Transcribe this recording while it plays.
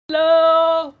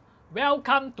Hello,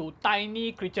 welcome to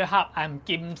Tiny Creature Hub. I'm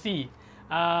Kim Si.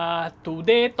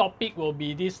 Today topic will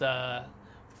be this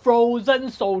frozen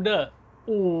shoulder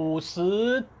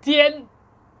 50间.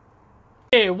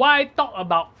 Okay, why talk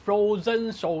about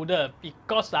frozen shoulder?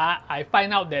 Because I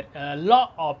find out that a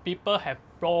lot of people have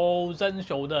frozen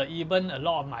shoulder. Even a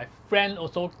lot of my friends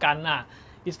also kena.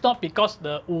 It's not because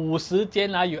the 50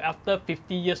间you after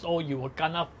 50 years old you will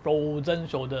kena frozen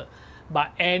shoulder,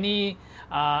 but any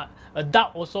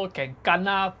adult also can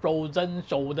kena frozen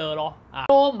shoulder lor.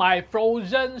 So my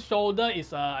frozen shoulder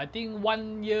is I think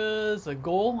 1 year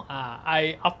ago.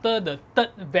 I after the third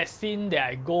vaccine that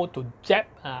I go to jab.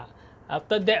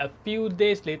 After that, a few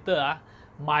days later,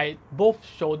 my both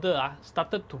shoulder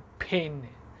started to pain,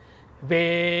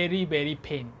 very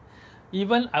pain.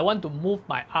 Even I want to move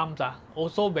my arms,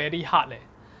 also very hard.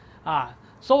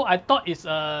 So I thought it's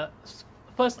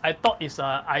first I thought it's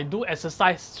I do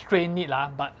exercise strain it,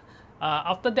 but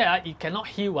after that it cannot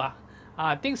heal.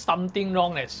 I think something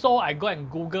wrong. So I go and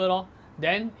Google,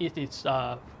 then it is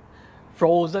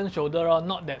frozen shoulder,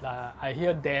 not that I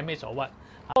hear damage or what.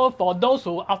 So for those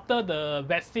who after the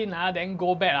vaccine then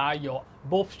go back, your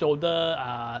both shoulder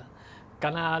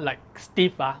kinda like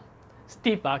stiff,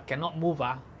 cannot move,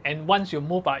 and once you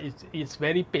move, it's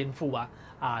very painful.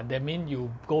 That means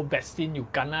you go vaccine, you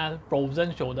kena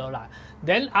frozen shoulder.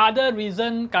 Then other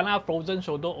reason kena frozen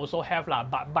shoulder also have,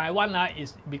 but my one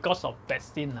is because of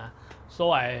vaccine.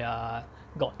 So I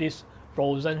got this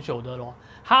frozen shoulder.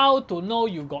 How to know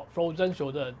you got frozen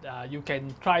shoulder? You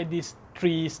can try this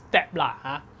 3 step.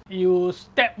 You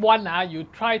step 1, you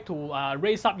try to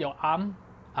raise up your arm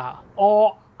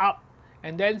all up,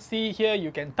 and then see here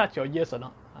you can touch your ears or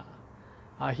not.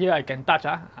 Here I can touch.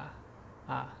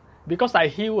 Because I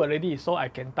heal already, so I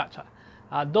can touch.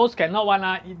 Those cannot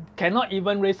it cannot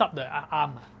even raise up the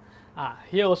arm.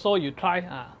 Here also you try.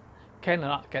 Can or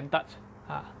not? Can touch.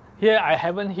 Here I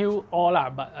haven't healed all,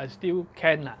 but I still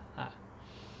can.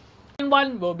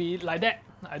 One will be like that.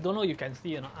 I don't know you can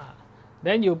see or not.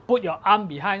 Then you put your arm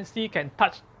behind, see can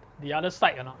touch the other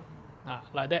side or not.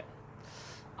 Like that.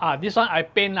 This one I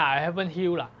pain, I haven't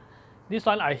healed. This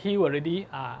one I heal already,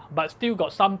 but still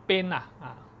got some pain.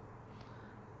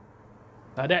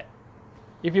 Like that.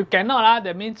 If you cannot,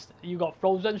 that means you got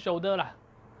frozen shoulder.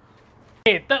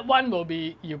 Okay, third one will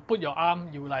be you put your arm,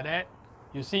 you like that.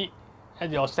 You see at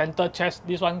your center chest,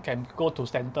 this one can go to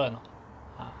center.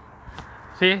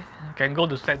 See, can go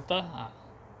to center.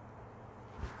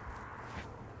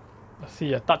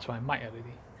 See, I touch my mic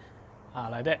already.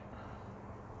 Like that.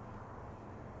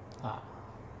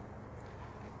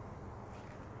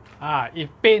 If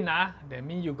pain, that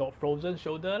means you got frozen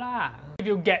shoulder. If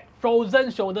you get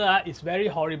frozen shoulder, it's very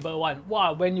horrible one.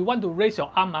 Wow, when you want to raise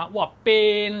your arm, wow,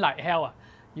 pain like hell.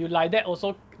 You like that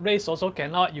also, raise also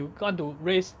cannot. You want to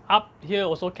raise up here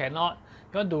also cannot.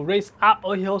 You want to raise up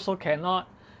here also cannot.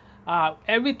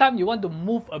 Every time you want to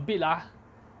move a bit,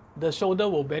 the shoulder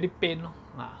will very pain.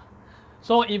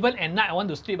 So even at night I want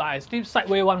to sleep, I sleep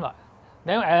sideways one.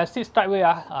 Then I sit sideways,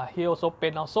 here also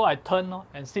pain. So I turn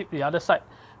and sleep the other side.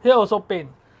 Here also pain.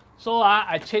 So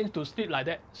I change to sleep like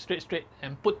that, straight,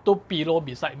 and put 2 pillows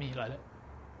beside me like that.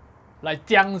 Like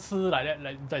僵尸 like that,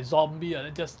 like zombie,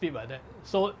 just sleep like that.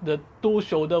 So the 2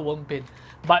 shoulder won't pain.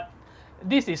 But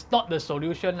this is not the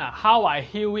solution. How I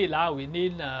heal it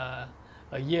within a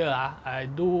year, I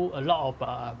do a lot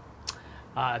of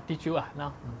teach you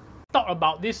now. Talk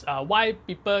about this, why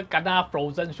people kena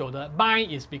frozen shoulder.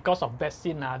 Mine is because of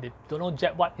vaccine. They don't know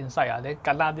jab what inside. Then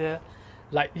kena there.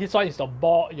 Like this one is the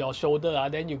ball, your shoulder,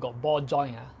 then you got ball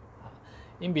joint.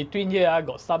 In between here,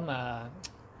 got some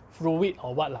fluid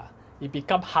or what. It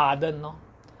become hardened.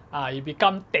 It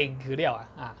become 定了.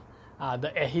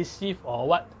 The adhesive or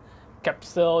what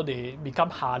capsule, they become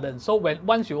hardened. So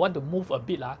once you want to move a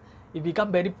bit, it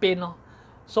become very pain.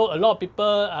 So a lot of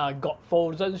people got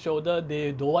frozen shoulder,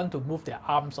 they don't want to move their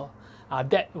arms.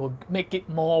 That will make it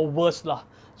more worse.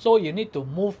 So you need to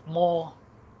move more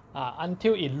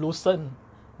until it loosen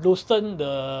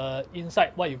the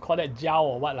inside, what you call that, gel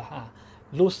or what.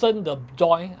 Loosen the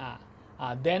joint.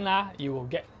 Then you will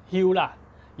get healed.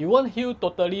 You won't heal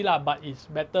totally, but it's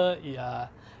better.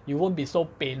 You won't be so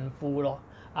painful.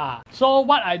 So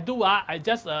what I do, I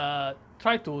just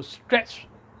try to stretch,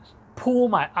 pull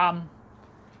my arm.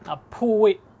 Pull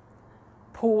it,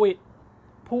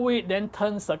 then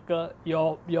turn circle.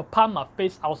 Your palm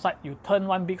face outside, you turn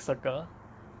one big circle.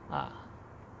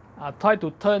 Try to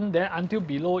turn, then until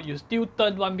below, you still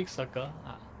turn one big circle.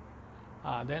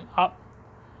 Then up.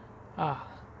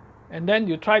 And then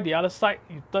you try the other side,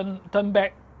 you turn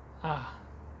back.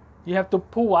 You have to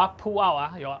pull out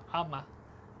your arm.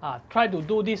 Try to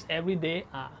do this every day.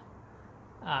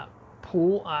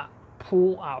 Pull,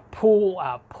 pull,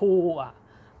 pull.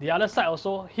 The other side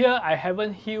also. Here I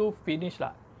haven't healed finish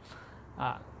lah.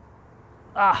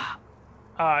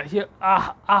 Here,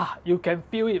 you can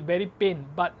feel it very pain.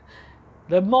 But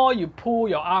the more you pull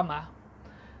your arm,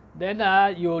 then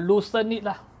you loosen it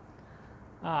lah.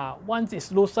 Once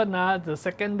it's loosened, the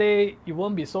second day it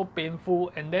won't be so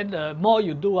painful. And then the more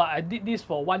you do, I did this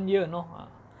for 1 year, no.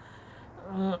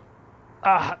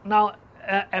 Now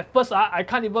at first I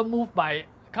can't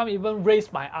even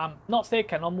raise my arm. Not say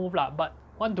cannot move lah, but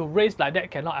want to raise like that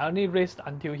cannot. I only raise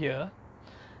until here,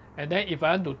 and then if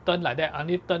I want to turn like that, I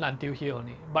only turn until here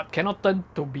only, but cannot turn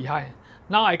to behind.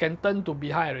 Now I can turn to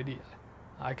behind already.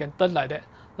 I can turn like that.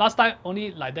 Last time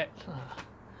only like that.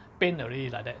 Pain already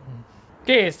like that.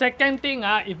 Okay, second thing,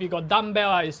 if you got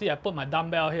dumbbell, you see I put my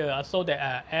dumbbell here so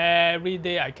that every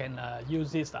day I can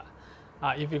use this.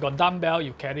 If you got dumbbell,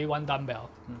 you carry one dumbbell.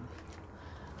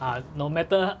 No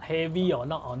matter heavy or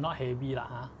not heavy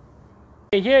lah.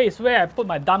 Okay, here is where I put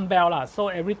my dumbbell lah. So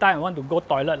every time I want to go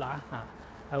toilet lah,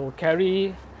 I will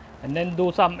carry and then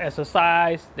do some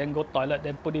exercise, then go toilet,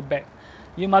 then put it back.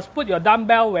 You must put your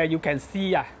dumbbell where you can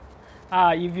see.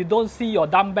 If you don't see your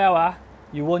dumbbell,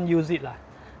 you won't use it lah.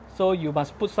 So you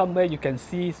must put somewhere you can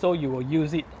see, so you will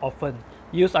use it often.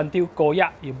 Use until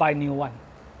koyak, you buy new one.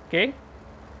 Okay?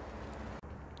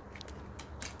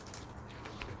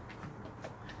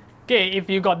 Okay, if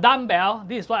you got dumbbell,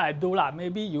 this is what I do lah.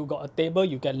 Maybe you got a table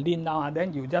you can lean down,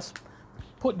 then you just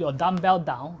put your dumbbell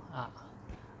down.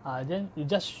 Then you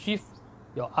just shift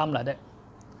your arm like that.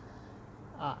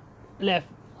 Left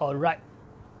or right.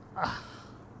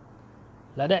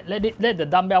 Like that. Let the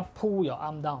dumbbell pull your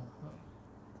arm down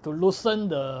to loosen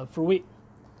the fluid.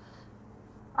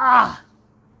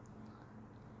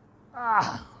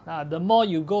 The more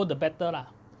you go, the better lah.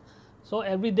 So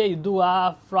every day you do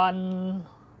front.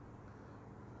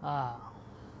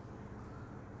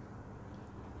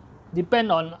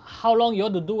 Depend on how long you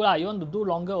want to do lah. You want to do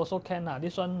longer also can lah.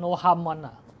 This one no harm one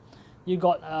lah. You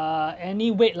got any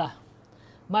weight lah.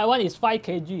 My one is 5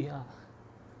 kg.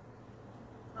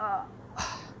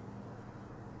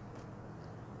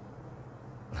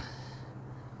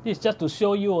 This is just to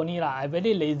show you only lah. I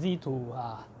very lazy to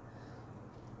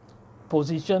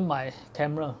position my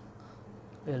camera.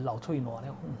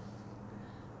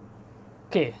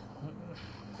 Okay.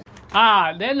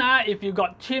 Then if you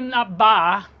got chin up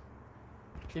bar,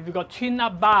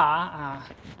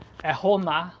 at home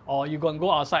or you gonna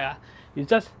go outside, you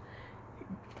just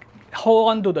hold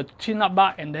on to the chin up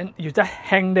bar and then you just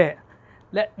hang there.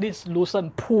 Let this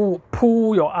loosen,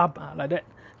 pull your arm like that.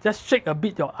 Just shake a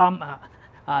bit your arm.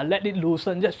 Let it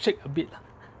loosen, just shake a bit.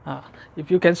 If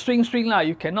you can swing lah.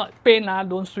 You cannot pain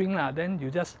don't swing lah. Then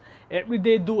you just every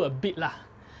day do a bit lah.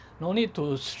 No need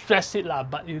to stress it lah,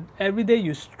 but every day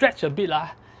you stretch a bit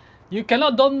lah. You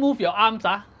don't move your arms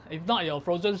If not, your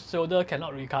frozen shoulder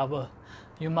cannot recover.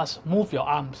 You must move your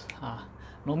arms.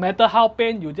 No matter how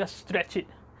pain, you just stretch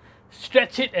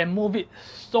it and move it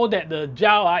so that the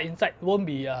gel inside won't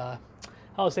be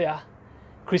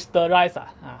crystallized.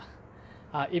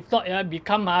 If not, it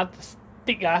become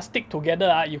stick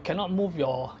together. You cannot move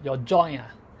your joint,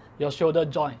 your shoulder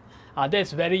joint.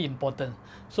 That's very important.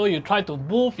 So you try to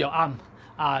move your arm.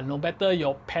 No matter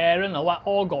your parent or what,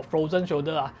 all got frozen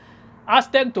shoulder.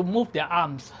 Ask them to move their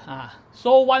arms.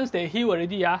 So once they heal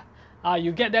already,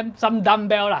 you get them some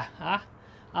dumbbell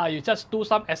you just do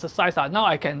some exercise. Now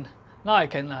I can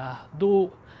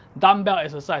do dumbbell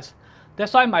exercise.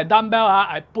 That's why my dumbbell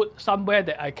I put somewhere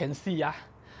that I can see.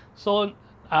 So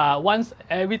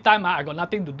every time I got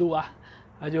nothing to do, I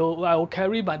will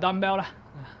carry my dumbbell.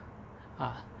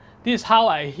 This is how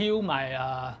I heal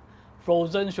my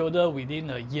frozen shoulder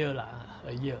within a year.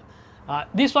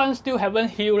 This one still haven't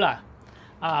healed.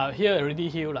 Here already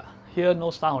healed. Here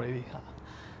no sound already.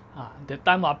 The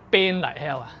time of pain like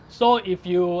hell. So if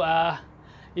you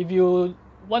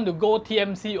want to go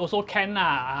TMC also can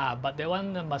but that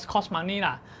one must cost money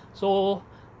So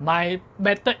my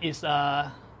method is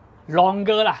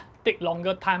longer take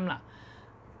longer time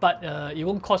but it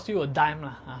won't cost you a dime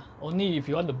only if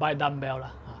you want to buy dumbbell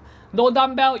No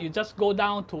dumbbell, you just go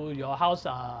down to your house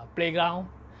playground.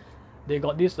 They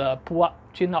got this pull up,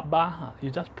 chin up bar. You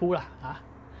just pull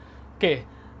Okay.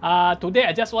 Today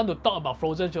I just want to talk about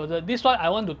frozen shoulder. This one I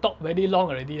want to talk very long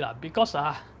already because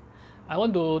I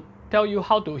want to tell you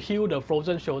how to heal the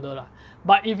frozen shoulder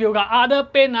But if you got other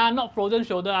pain not frozen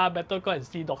shoulder better go and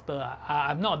see doctor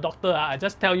I'm not a doctor I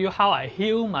just tell you how I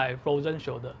heal my frozen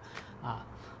shoulder.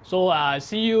 So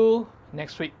see you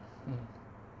next week.